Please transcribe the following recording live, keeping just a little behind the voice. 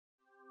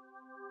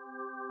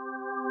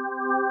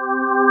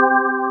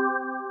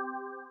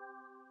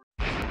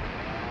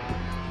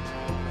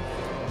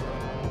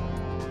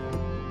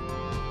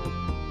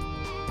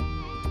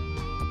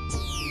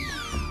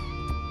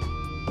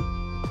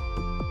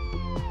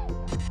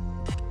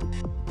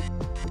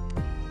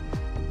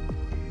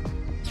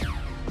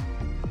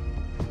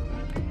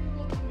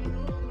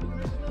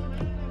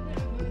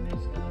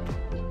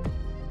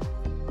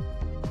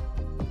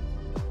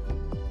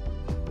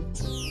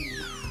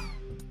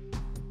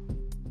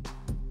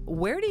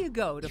Where do you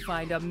go to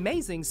find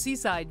amazing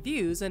seaside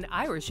views and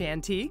Irish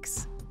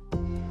antiques?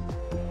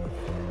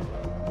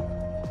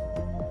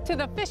 To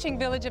the fishing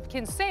village of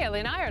Kinsale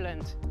in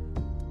Ireland.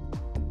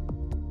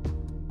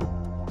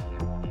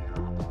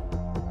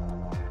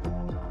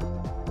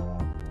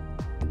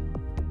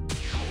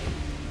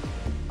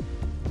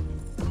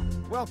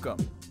 Welcome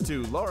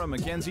to Laura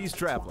McKenzie's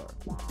Traveler.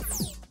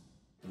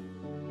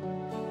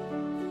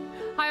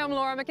 Hi, I'm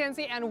Laura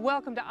McKenzie, and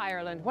welcome to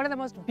Ireland, one of the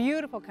most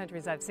beautiful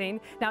countries I've seen.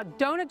 Now,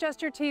 don't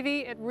adjust your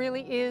TV, it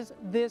really is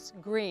this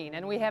green,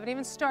 and we haven't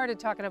even started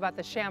talking about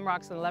the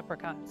shamrocks and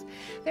leprechauns.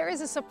 There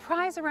is a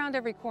surprise around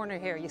every corner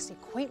here. You see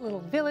quaint little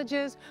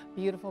villages,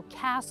 beautiful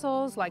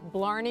castles, like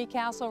Blarney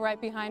Castle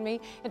right behind me.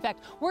 In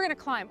fact, we're going to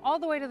climb all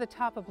the way to the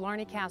top of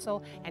Blarney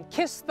Castle and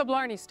kiss the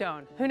Blarney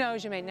Stone. Who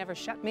knows, you may never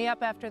shut me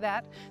up after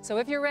that. So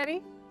if you're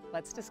ready,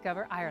 let's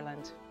discover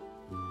Ireland.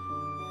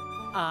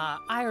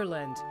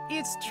 Ireland.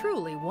 It's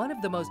truly one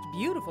of the most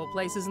beautiful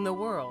places in the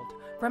world.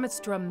 From its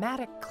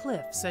dramatic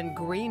cliffs and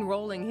green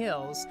rolling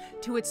hills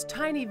to its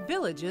tiny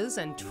villages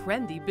and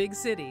trendy big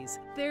cities,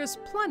 there's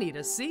plenty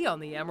to see on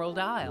the Emerald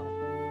Isle.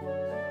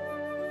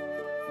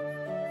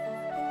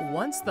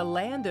 Once the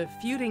land of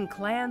feuding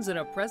clans and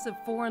oppressive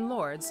foreign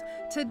lords,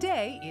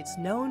 today it's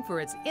known for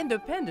its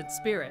independent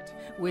spirit,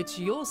 which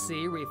you'll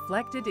see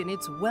reflected in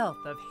its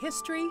wealth of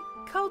history,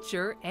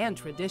 culture, and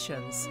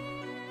traditions.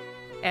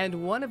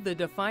 And one of the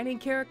defining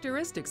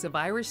characteristics of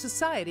Irish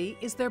society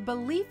is their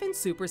belief in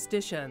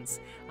superstitions.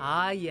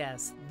 Ah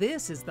yes,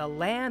 this is the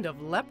land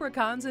of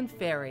leprechauns and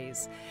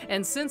fairies.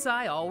 And since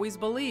I always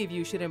believe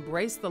you should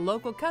embrace the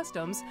local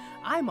customs,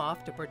 I'm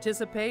off to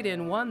participate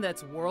in one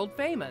that's world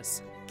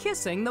famous,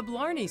 kissing the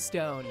Blarney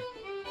Stone.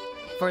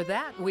 For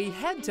that, we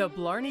head to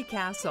Blarney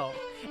Castle,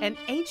 an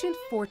ancient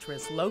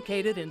fortress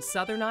located in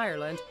southern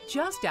Ireland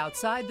just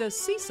outside the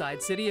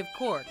seaside city of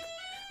Cork.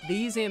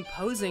 These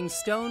imposing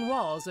stone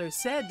walls are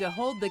said to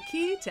hold the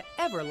key to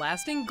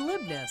everlasting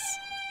glibness.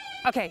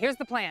 Okay, here's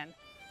the plan.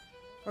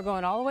 We're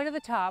going all the way to the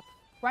top,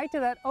 right to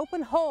that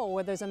open hole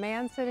where there's a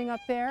man sitting up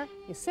there.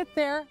 You sit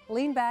there,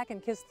 lean back,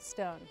 and kiss the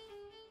stone.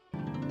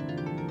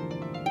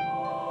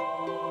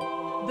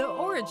 The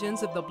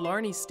origins of the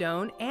Blarney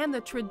Stone and the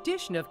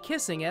tradition of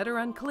kissing it are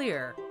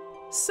unclear.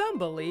 Some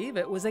believe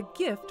it was a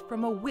gift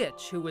from a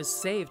witch who was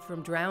saved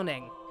from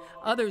drowning.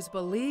 Others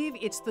believe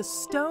it's the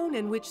stone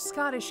in which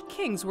Scottish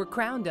kings were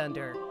crowned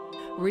under.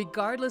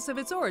 Regardless of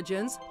its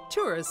origins,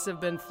 tourists have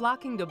been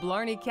flocking to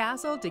Blarney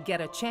Castle to get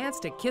a chance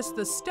to kiss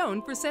the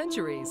stone for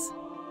centuries.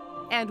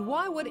 And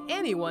why would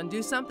anyone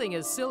do something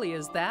as silly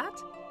as that?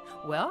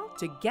 Well,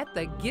 to get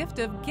the gift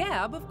of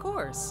gab, of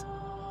course.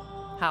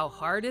 How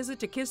hard is it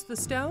to kiss the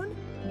stone?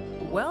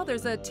 Well,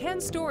 there's a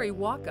 10-story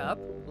walk-up,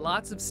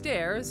 lots of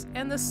stairs,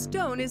 and the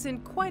stone is in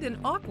quite an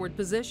awkward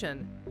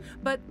position.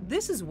 But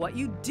this is what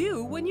you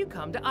do when you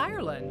come to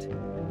Ireland.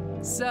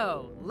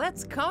 So,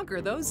 let's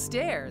conquer those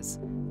stairs.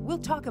 We'll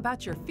talk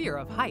about your fear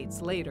of heights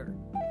later.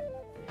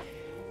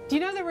 Do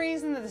you know the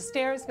reason that the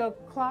stairs go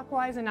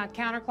clockwise and not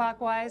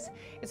counterclockwise?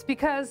 It's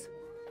because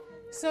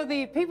so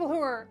the people who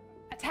are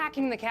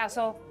attacking the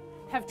castle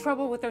have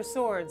trouble with their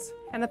swords,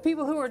 and the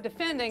people who are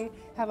defending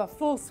have a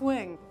full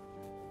swing.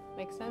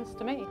 Makes sense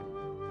to me.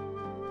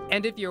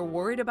 And if you're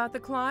worried about the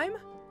climb,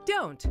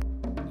 don't.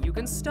 You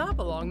can stop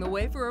along the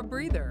way for a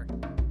breather.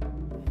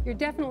 You're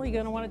definitely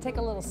going to want to take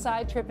a little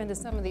side trip into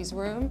some of these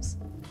rooms.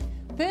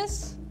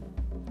 This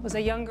was a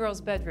young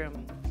girl's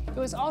bedroom. It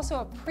was also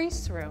a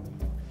priest's room.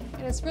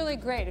 And it's really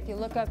great. If you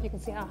look up, you can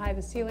see how high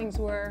the ceilings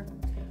were.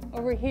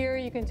 Over here,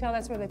 you can tell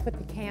that's where they put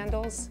the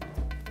candles.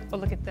 But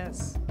look at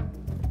this.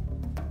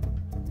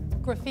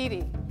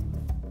 Graffiti.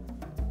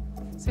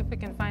 See if we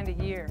can find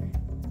a year.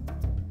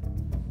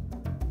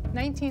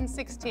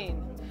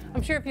 1916.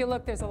 I'm sure if you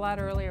look, there's a lot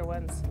earlier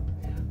ones.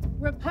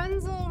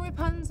 Rapunzel,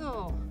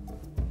 Rapunzel.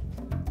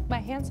 My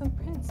handsome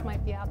prince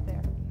might be out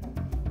there.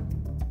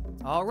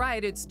 All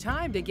right, it's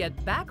time to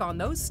get back on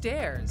those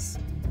stairs.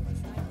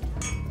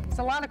 It's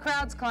a lot of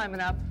crowds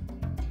climbing up.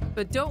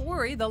 But don't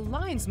worry, the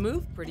lines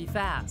move pretty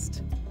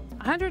fast.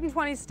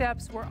 120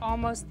 steps, we're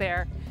almost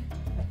there.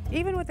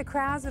 Even with the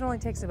crowds, it only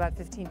takes about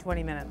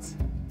 15-20 minutes.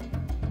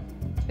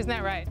 Isn't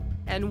that right?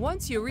 And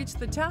once you reach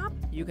the top,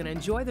 you can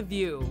enjoy the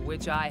view,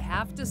 which I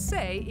have to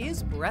say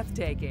is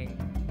breathtaking.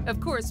 Of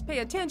course, pay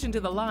attention to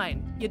the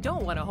line. You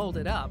don't want to hold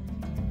it up.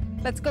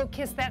 Let's go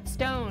kiss that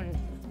stone.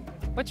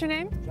 What's your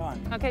name?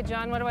 John. Okay,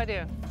 John, what do I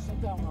do?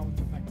 Sit down now with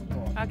your back to the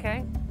wall.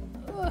 Okay.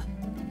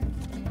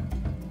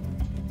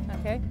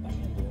 Okay.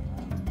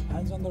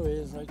 Hands on the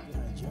rails right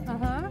behind you.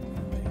 Uh-huh.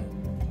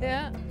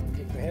 Yeah.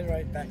 Take your head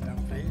right back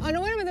down, please. Oh,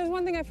 no, wait a minute. There's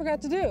one thing I forgot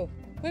to do.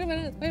 Wait a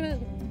minute. Wait a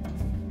minute.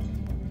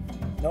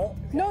 No.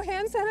 No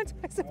hand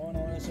sanitizer. No,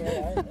 that's all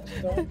right.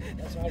 That's done.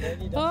 That's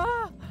already done.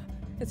 Oh,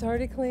 it's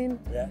already clean.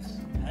 Yes.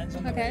 Hands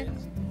on the Okay.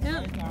 rails. Yeah.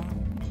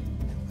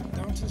 Right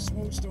down to the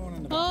smooth stone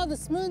in the bottom. Oh, the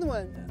smooth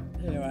one.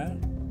 Here you are.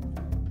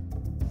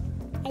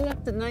 I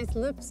left a nice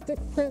lipstick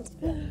print.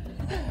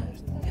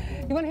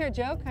 You want to hear a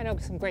joke? I know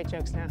some great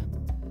jokes now.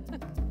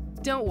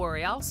 Don't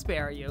worry, I'll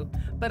spare you.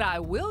 But I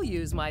will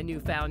use my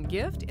newfound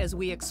gift as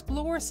we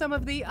explore some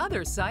of the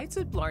other sights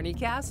at Blarney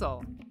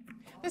Castle.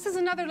 This is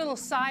another little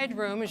side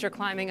room as you're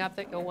climbing up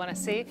that you'll want to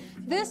see.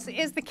 This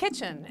is the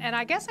kitchen, and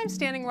I guess I'm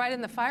standing right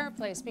in the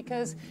fireplace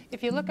because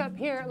if you look up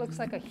here, it looks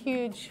like a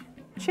huge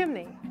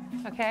chimney,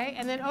 okay?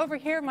 And then over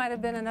here might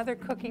have been another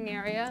cooking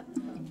area.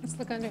 Let's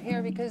look under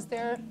here because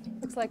there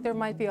looks like there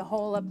might be a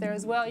hole up there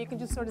as well. You can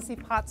just sort of see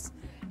pots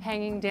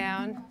hanging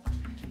down.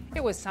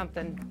 It was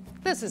something.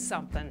 This is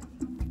something.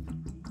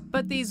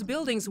 But these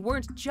buildings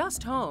weren't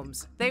just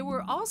homes. They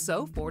were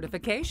also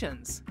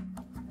fortifications.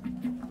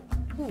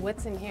 Ooh,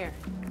 what's in here?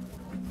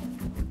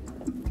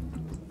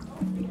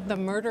 The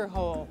murder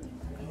hole.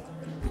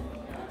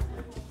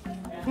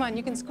 Come on,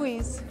 you can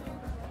squeeze.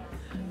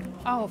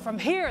 Oh, from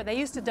here, they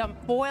used to dump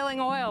boiling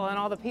oil on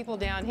all the people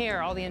down here,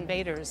 all the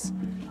invaders.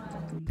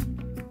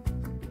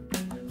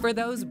 For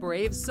those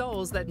brave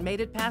souls that made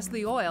it past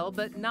the oil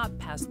but not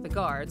past the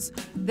guards,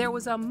 there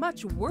was a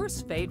much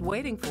worse fate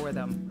waiting for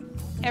them.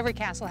 Every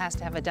castle has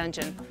to have a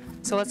dungeon,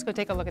 so let's go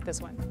take a look at this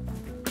one.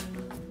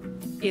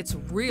 It's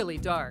really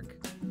dark.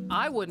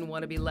 I wouldn't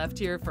want to be left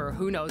here for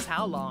who knows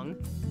how long.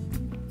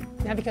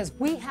 Now, because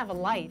we have a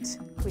light,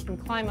 we can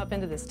climb up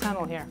into this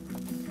tunnel here.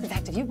 In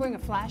fact, if you bring a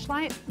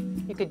flashlight,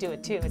 you could do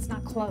it too. It's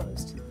not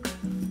closed.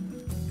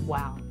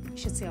 Wow, you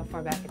should see how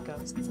far back it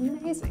goes. It's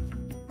amazing.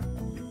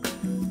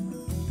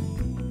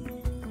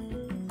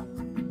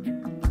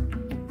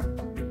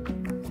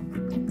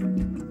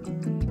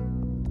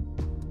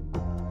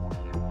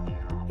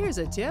 Here's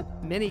a tip.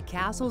 Many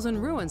castles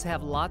and ruins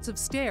have lots of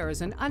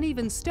stairs and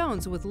uneven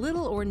stones with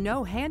little or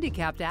no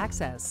handicapped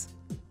access.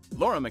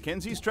 Laura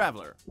McKenzie's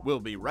Traveler. We'll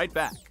be right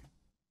back.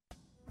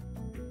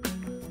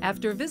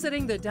 After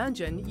visiting the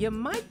dungeon, you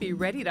might be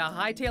ready to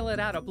hightail it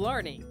out of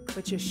Blarney,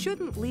 but you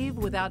shouldn't leave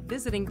without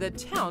visiting the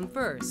town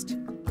first.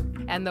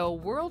 And the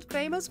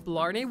world-famous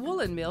Blarney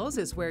Woolen Mills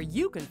is where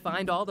you can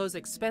find all those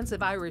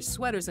expensive Irish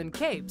sweaters and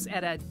capes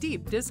at a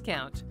deep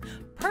discount.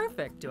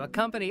 Perfect to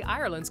accompany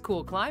Ireland's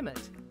cool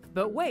climate.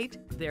 But wait,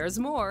 there's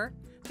more.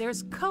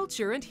 There's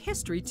culture and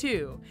history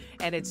too,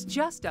 and it's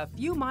just a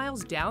few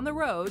miles down the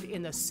road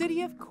in the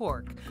city of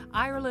Cork,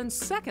 Ireland's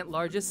second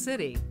largest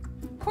city.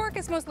 Cork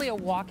is mostly a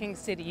walking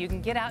city. You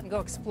can get out and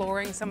go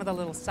exploring some of the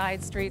little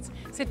side streets,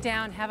 sit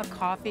down, have a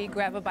coffee,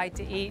 grab a bite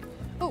to eat.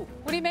 Oh,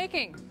 what are you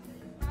making?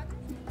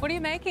 What are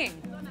you making?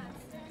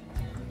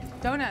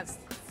 Donuts.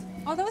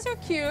 Oh, those are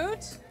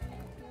cute.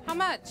 How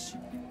much?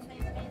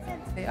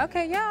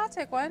 Okay, yeah, I'll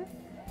take one.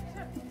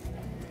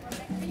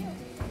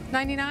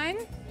 99?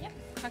 Yep.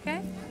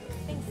 Okay.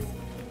 Thanks.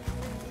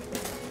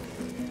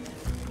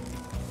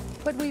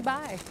 What'd we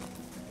buy?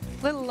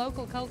 Little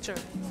local culture.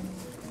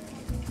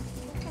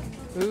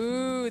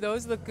 Ooh,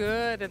 those look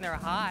good and they're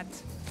hot.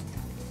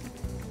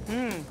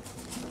 Mmm.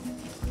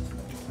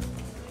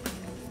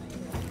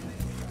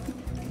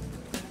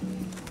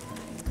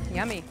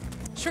 Yummy.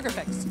 Sugar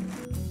fix.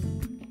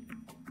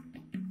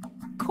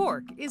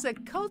 Cork is a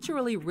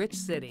culturally rich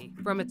city,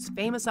 from its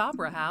famous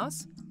opera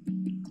house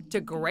to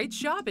great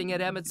shopping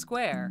at Emmett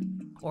Square,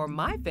 or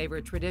my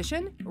favorite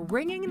tradition,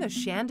 ringing the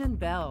Shandon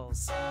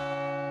bells.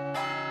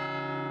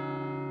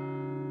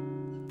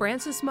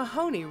 Francis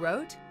Mahoney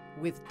wrote,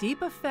 "With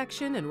deep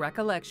affection and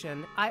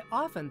recollection, I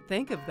often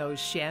think of those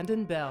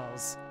Shandon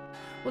bells."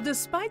 Well,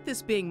 despite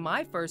this being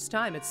my first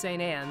time at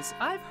St. Anne's,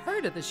 I've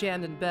heard of the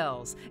Shandon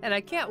bells, and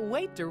I can't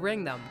wait to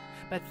ring them.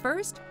 But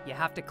first, you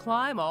have to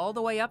climb all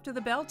the way up to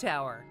the bell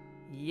tower.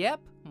 Yep,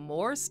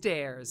 more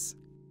stairs.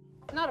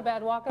 Not a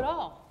bad walk at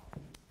all.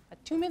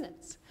 2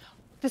 minutes.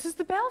 This is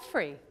the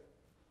belfry.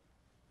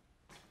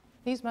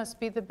 These must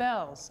be the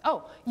bells.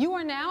 Oh, you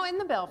are now in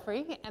the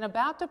belfry and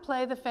about to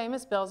play the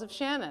famous bells of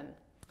Shannon.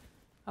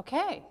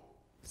 Okay,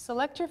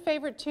 select your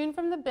favorite tune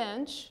from the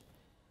bench.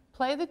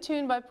 Play the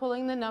tune by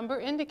pulling the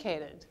number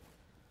indicated.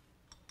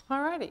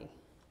 Alrighty.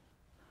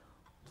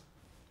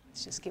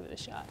 Let's just give it a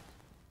shot.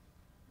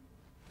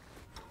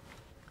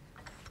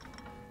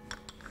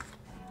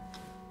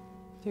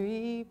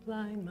 Three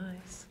blind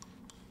mice.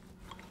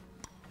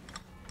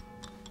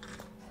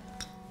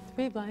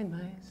 Three blind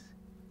mice.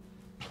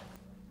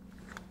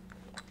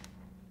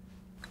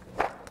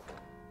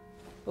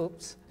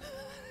 Oops.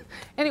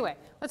 Anyway,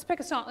 let's pick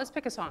a song. Let's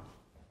pick a song.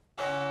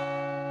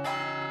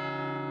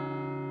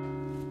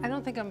 I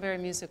don't think I'm very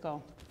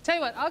musical. Tell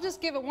you what, I'll just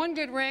give it one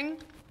good ring.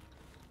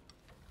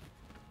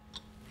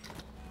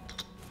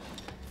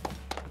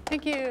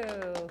 Thank you.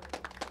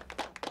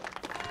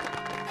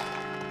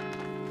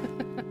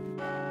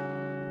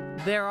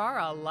 There are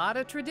a lot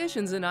of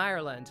traditions in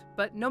Ireland,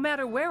 but no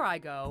matter where I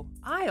go,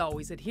 I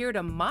always adhere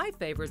to my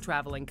favorite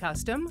traveling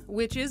custom,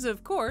 which is,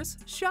 of course,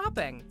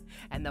 shopping.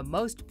 And the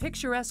most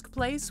picturesque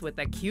place with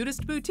the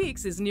cutest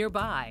boutiques is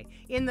nearby,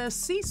 in the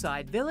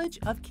seaside village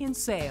of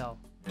Kinsale.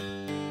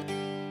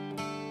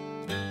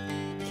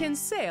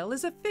 Kinsale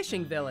is a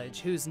fishing village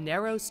whose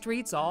narrow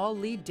streets all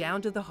lead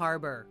down to the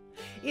harbor.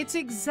 It's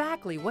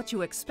exactly what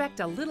you expect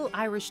a little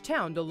Irish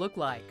town to look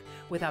like,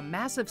 with a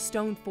massive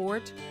stone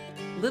fort,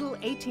 little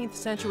 18th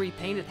century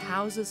painted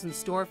houses and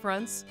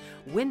storefronts,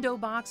 window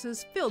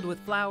boxes filled with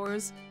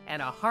flowers,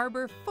 and a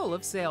harbor full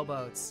of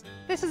sailboats.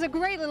 This is a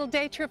great little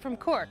day trip from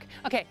Cork.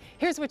 Okay,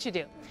 here's what you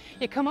do.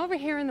 You come over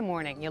here in the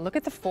morning, you look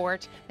at the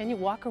fort, then you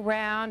walk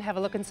around, have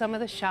a look in some of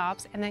the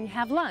shops, and then you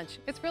have lunch.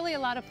 It's really a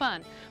lot of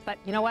fun. But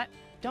you know what?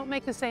 Don't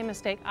make the same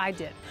mistake I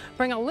did.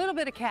 Bring a little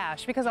bit of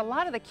cash, because a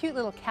lot of the cute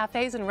little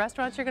cafes and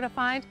restaurants you're going to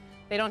find,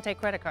 they don't take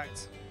credit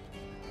cards.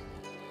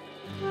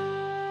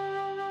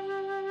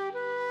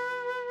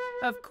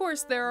 Of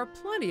course, there are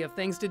plenty of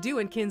things to do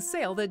in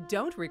Kinsale that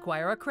don't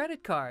require a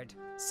credit card.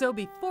 So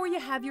before you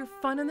have your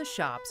fun in the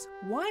shops,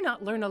 why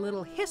not learn a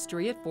little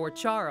history at Fort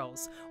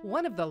Charles,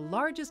 one of the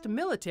largest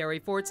military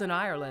forts in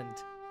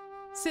Ireland?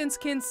 Since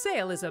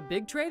Kinsale is a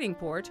big trading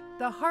port,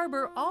 the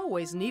harbor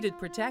always needed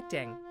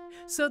protecting.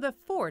 So the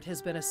fort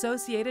has been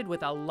associated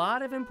with a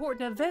lot of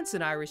important events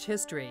in Irish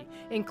history,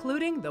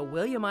 including the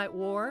Williamite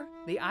War,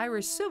 the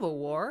Irish Civil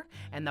War,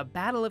 and the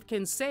Battle of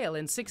Kinsale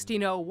in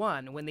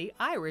 1601, when the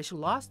Irish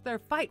lost their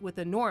fight with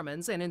the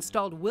Normans and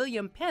installed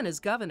William Penn as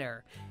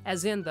governor,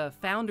 as in the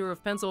founder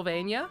of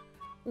Pennsylvania.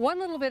 One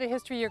little bit of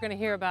history you're going to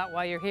hear about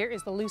while you're here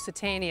is the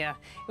Lusitania.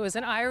 It was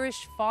an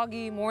Irish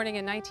foggy morning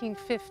in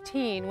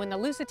 1915 when the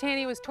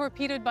Lusitania was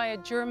torpedoed by a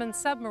German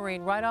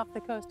submarine right off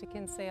the coast of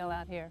Kinsale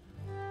out here.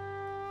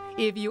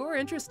 If you're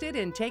interested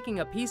in taking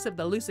a piece of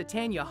the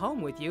Lusitania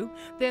home with you,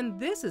 then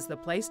this is the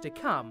place to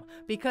come,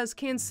 because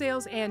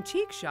Kinsale's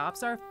antique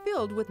shops are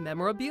filled with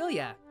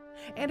memorabilia.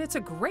 And it's a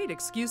great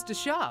excuse to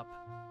shop.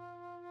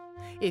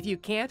 If you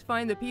can't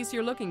find the piece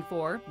you're looking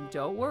for,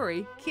 don't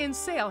worry,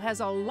 Kinsale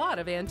has a lot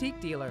of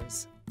antique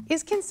dealers.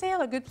 Is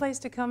Kinsale a good place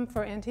to come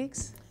for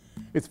antiques?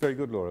 It's very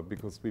good, Laura,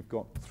 because we've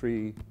got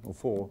 3 or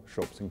 4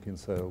 shops in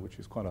Kinsale, which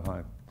is quite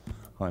a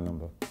high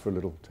number for a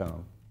little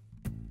town.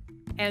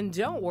 And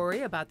don't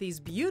worry about these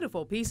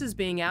beautiful pieces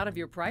being out of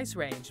your price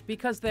range,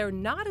 because they're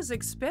not as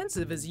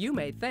expensive as you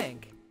may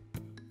think.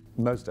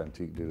 Most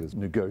antique dealers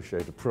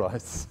negotiate a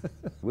price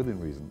within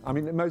reason. I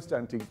mean, most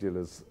antique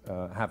dealers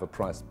have a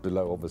price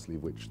below, obviously,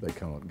 which they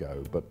cannot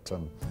go. But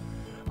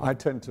I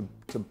tend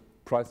to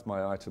price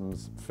my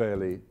items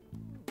fairly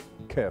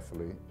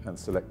carefully and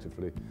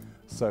selectively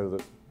so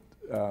that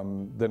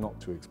they're not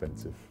too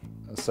expensive.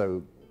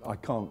 So I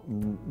can't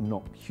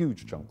knock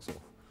huge chunks off.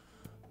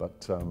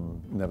 But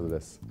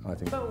nevertheless, I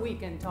think... But we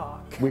can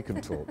talk. We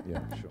can talk, yeah,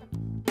 sure.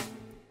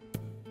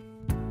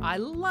 I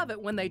love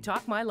it when they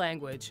talk my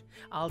language.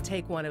 I'll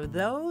take one of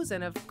those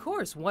and, of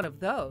course, one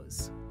of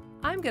those.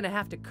 I'm going to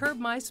have to curb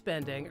my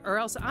spending, or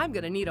else I'm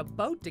going to need a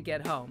boat to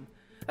get home.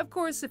 Of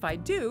course, if I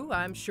do,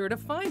 I'm sure to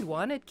find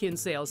one at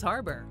Kinsale's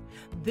Harbor.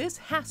 This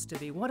has to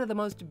be one of the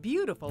most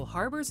beautiful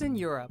harbors in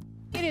Europe.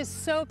 It is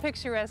so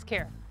picturesque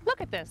here.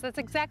 Look at this. That's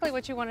exactly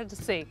what you wanted to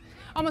see.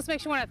 Almost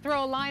makes you want to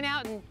throw a line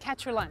out and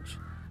catch your lunch.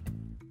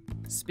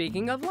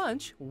 Speaking of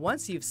lunch,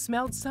 once you've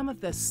smelled some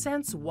of the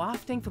scents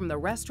wafting from the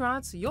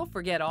restaurants, you'll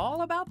forget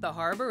all about the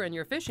harbor and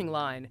your fishing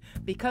line,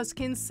 because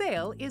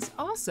Kinsale is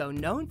also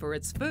known for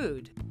its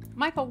food.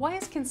 Michael, why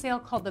is Kinsale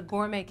called the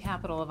gourmet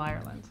capital of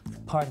Ireland?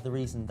 Part of the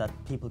reason that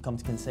people come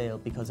to Kinsale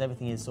because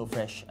everything is so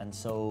fresh and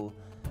so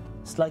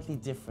slightly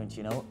different,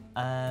 you know.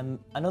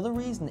 Another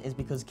reason is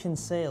because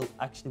Kinsale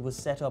actually was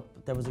set up,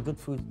 there was a good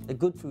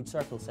food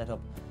circle set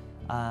up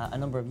a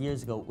number of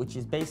years ago, which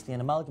is basically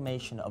an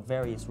amalgamation of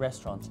various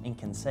restaurants in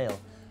Kinsale.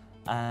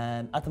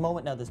 At the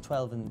moment now there's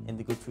 12 in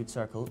the Good Food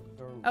Circle.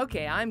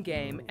 Okay, I'm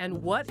game.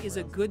 And what is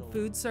a good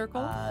food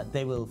circle?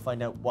 They will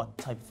find out what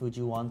type of food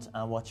you want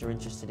and what you're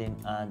interested in,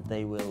 and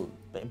they will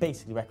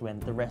basically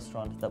recommend the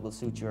restaurant that will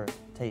suit your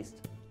taste.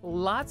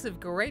 Lots of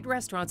great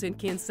restaurants in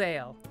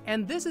Kinsale,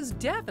 and this is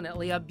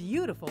definitely a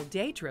beautiful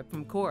day trip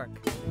from Cork.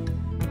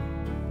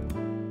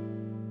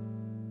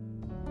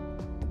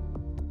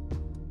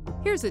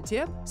 Here's a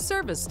tip.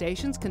 Service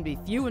stations can be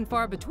few and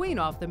far between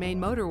off the main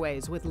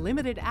motorways with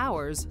limited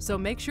hours, so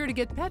make sure to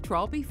get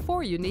petrol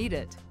before you need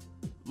it.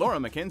 Laura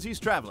McKenzie's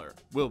Traveler.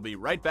 We'll be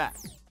right back.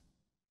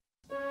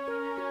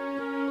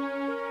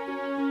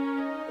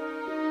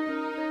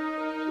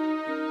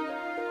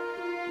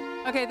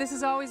 Okay, this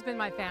has always been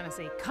my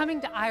fantasy,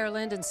 coming to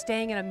Ireland and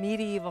staying in a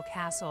medieval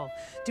castle,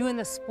 doing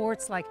the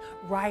sports like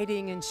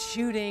riding and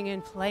shooting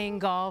and playing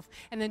golf,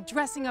 and then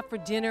dressing up for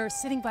dinner,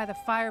 sitting by the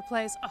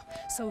fireplace. Oh,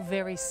 so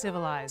very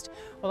civilized.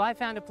 Well, I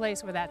found a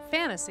place where that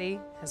fantasy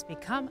has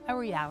become a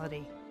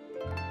reality.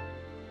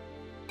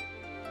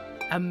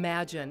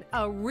 Imagine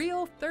a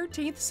real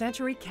 13th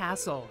century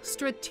castle,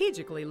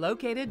 strategically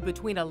located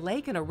between a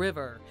lake and a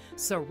river,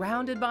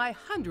 surrounded by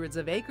hundreds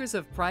of acres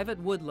of private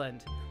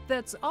woodland.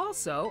 That's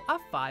also a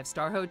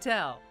 5-star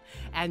hotel.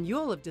 And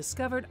you'll have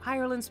discovered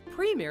Ireland's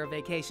premier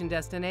vacation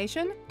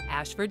destination,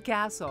 Ashford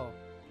Castle.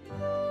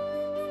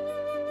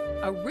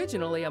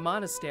 Originally a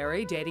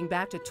monastery dating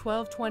back to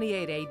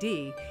 1228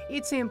 AD,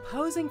 its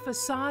imposing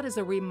facade is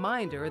a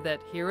reminder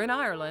that here in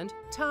Ireland,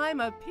 time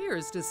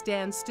appears to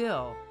stand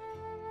still.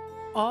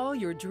 All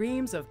your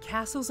dreams of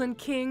castles and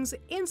kings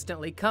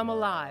instantly come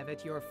alive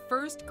at your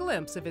first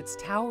glimpse of its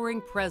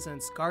towering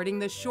presence guarding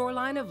the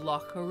shoreline of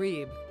Loch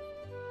Harib.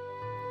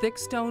 Thick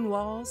stone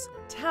walls,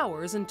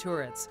 towers, and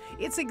turrets.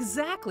 It's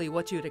exactly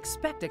what you'd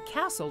expect a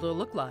castle to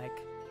look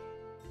like.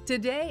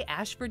 Today,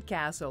 Ashford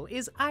Castle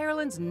is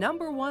Ireland's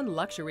 #1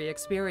 luxury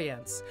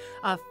experience,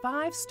 a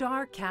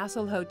 5-star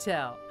castle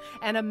hotel,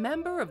 and a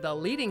member of the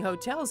leading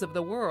hotels of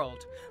the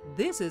world.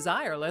 This is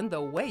Ireland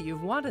the way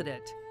you've wanted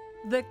it.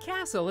 The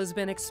castle has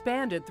been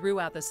expanded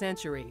throughout the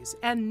centuries,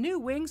 and new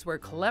wings were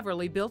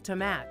cleverly built to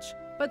match,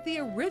 but the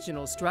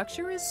original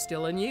structure is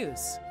still in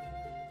use.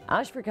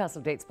 Ashford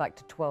Castle dates back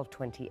to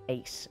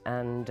 1228,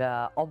 and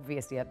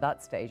obviously at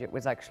that stage it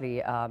was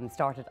actually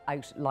started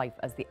out life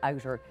as the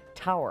outer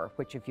tower,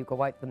 which if you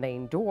go out the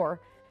main door,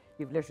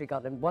 you've literally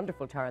got a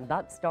wonderful tower, and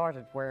that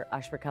started where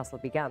Ashford Castle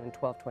began in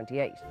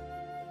 1228.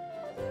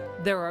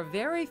 There are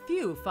very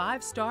few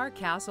 5-star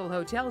castle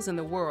hotels in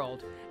the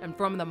world, and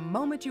from the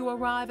moment you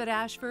arrive at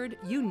Ashford,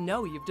 you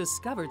know you've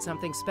discovered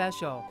something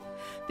special.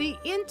 The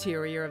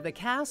interior of the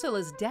castle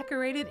is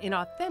decorated in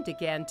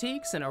authentic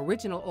antiques and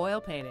original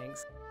oil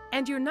paintings.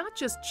 And you're not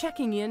just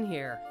checking in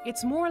here,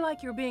 it's more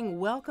like you're being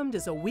welcomed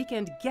as a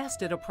weekend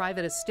guest at a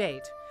private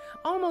estate,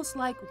 almost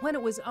like when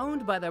it was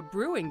owned by the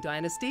brewing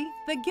dynasty,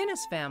 the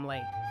Guinness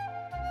family.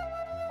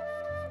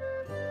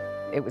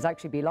 It was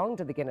actually belonged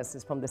to the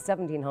Guinnesses from the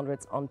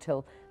 1700s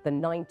until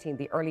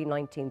the early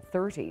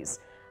 1930s,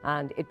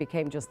 and it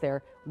became just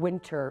their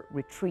winter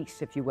retreat,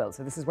 if you will.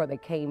 So this is where they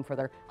came for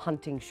their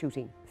hunting,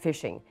 shooting,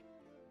 fishing.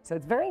 So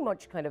it's very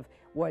much kind of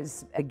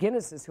was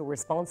Guinnesses who were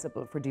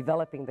responsible for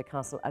developing the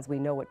castle as we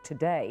know it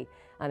today.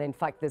 And in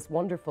fact, this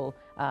wonderful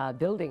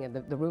building and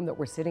the room that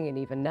we're sitting in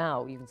even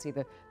now, you can see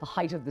the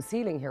height of the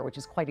ceiling here, which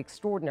is quite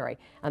extraordinary.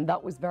 And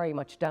that was very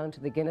much down to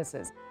the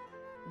Guinnesses.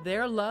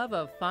 Their love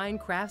of fine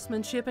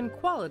craftsmanship and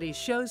quality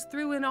shows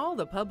through in all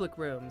the public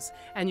rooms,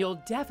 and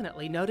you'll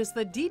definitely notice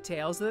the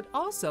details that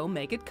also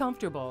make it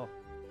comfortable.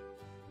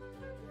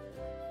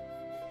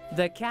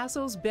 The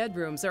castle's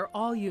bedrooms are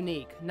all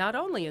unique, not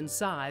only in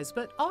size,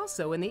 but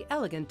also in the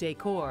elegant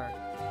decor.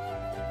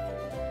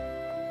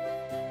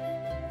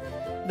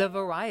 The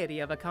variety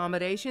of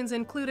accommodations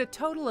include a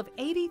total of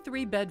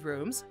 83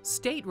 bedrooms,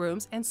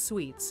 staterooms, and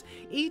suites,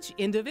 each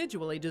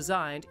individually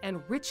designed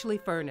and richly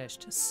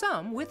furnished,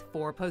 some with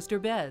 4-poster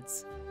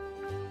beds.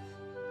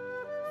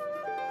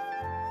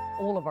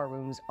 All of our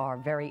rooms are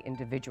very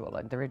individual,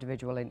 and they're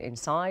individual in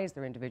size,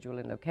 they're individual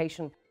in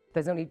location.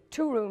 There's only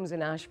 2 rooms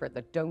in Ashford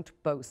that don't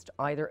boast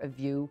either a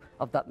view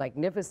of that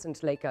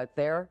magnificent lake out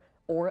there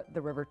or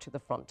the river to the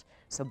front.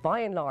 So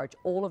by and large,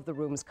 all of the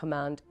rooms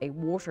command a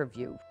water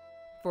view.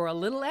 For a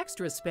little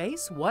extra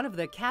space, one of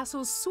the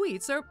castle's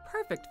suites are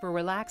perfect for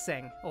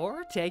relaxing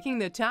or taking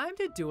the time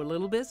to do a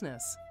little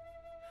business.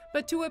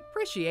 But to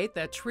appreciate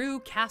the true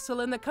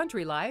castle in the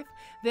country life,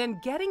 then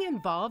getting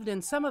involved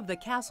in some of the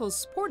castle's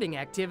sporting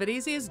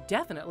activities is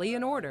definitely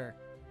in order.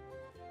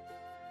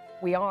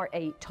 We are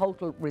a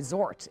total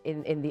resort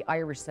in the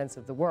Irish sense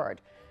of the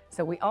word.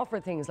 So we offer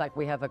things like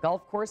we have a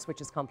golf course, which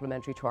is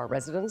complimentary to our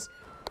residents.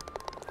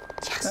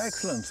 Yes.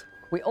 Excellent.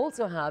 We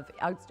also have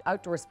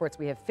outdoor sports.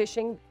 We have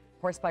fishing,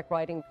 horseback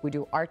riding, we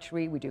do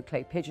archery, we do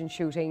clay pigeon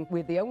shooting.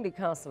 We're the only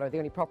castle or the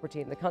only property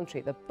in the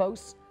country that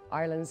boasts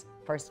Ireland's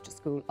first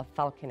school of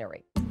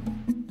falconry.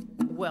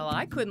 Well,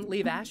 I couldn't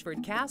leave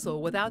Ashford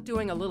Castle without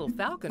doing a little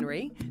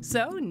falconry,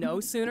 so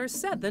no sooner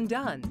said than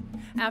done.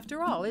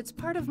 After all, it's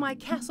part of my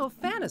castle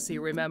fantasy,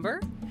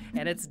 remember?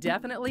 And it's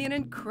definitely an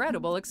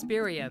incredible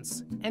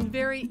experience, and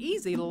very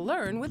easy to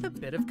learn with a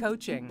bit of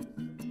coaching.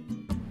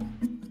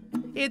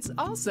 It's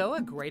also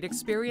a great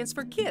experience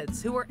for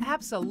kids who are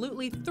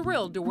absolutely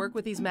thrilled to work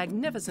with these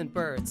magnificent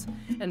birds.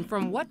 And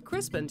from what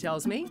Crispin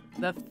tells me,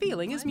 the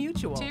feeling is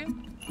mutual.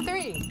 1, 2,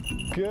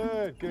 3.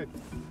 Good, good.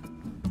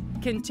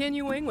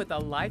 Continuing with the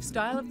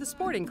lifestyle of the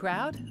sporting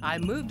crowd, I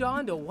moved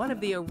on to one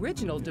of the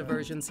original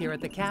diversions here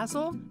at the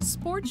castle,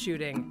 sport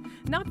shooting.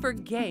 Not for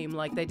game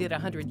like they did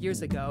 100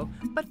 years ago,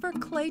 but for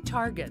clay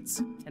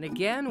targets. And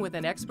again, with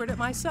an expert at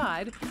my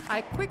side,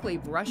 I quickly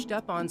brushed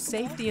up on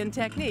safety and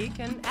technique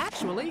and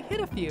actually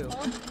hit a few.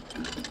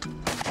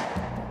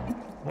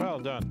 Well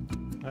done.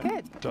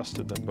 Good.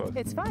 Dusted them both.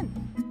 It's fun.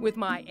 With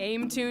my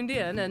aim tuned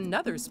in,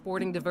 another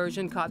sporting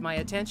diversion caught my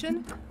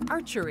attention,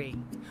 archery.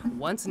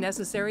 Once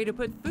necessary to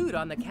put food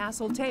on the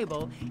castle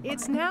table,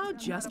 it's now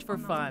just for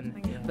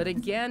fun. But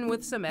again,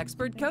 with some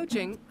expert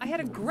coaching, I had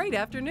a great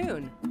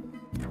afternoon.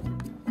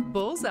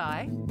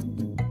 Bullseye.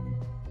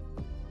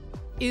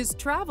 Is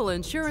travel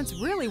insurance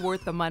really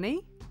worth the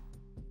money?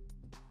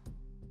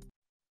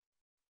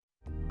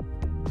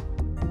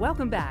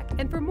 Welcome back,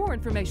 and for more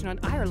information on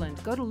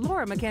Ireland, go to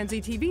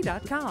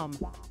LauraMcKenzieTV.com.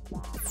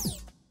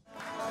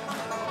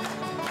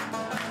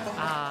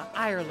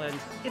 Ireland.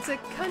 It's a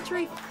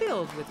country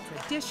filled with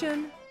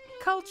tradition,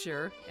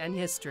 culture, and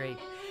history.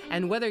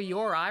 And whether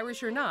you're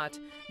Irish or not,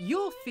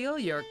 you'll feel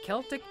your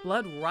Celtic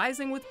blood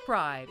rising with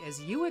pride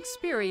as you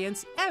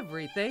experience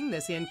everything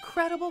this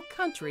incredible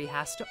country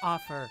has to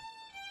offer.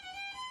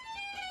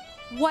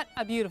 What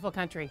a beautiful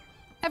country.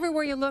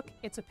 Everywhere you look,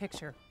 it's a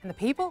picture. And the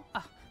people,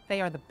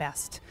 they are the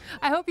best.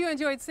 I hope you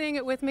enjoyed seeing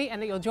it with me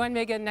and that you'll join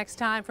me again next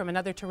time from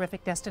another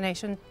terrific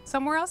destination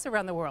somewhere else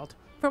around the world.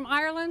 From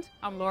Ireland,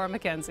 I'm Laura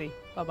McKenzie.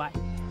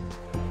 Bye-bye.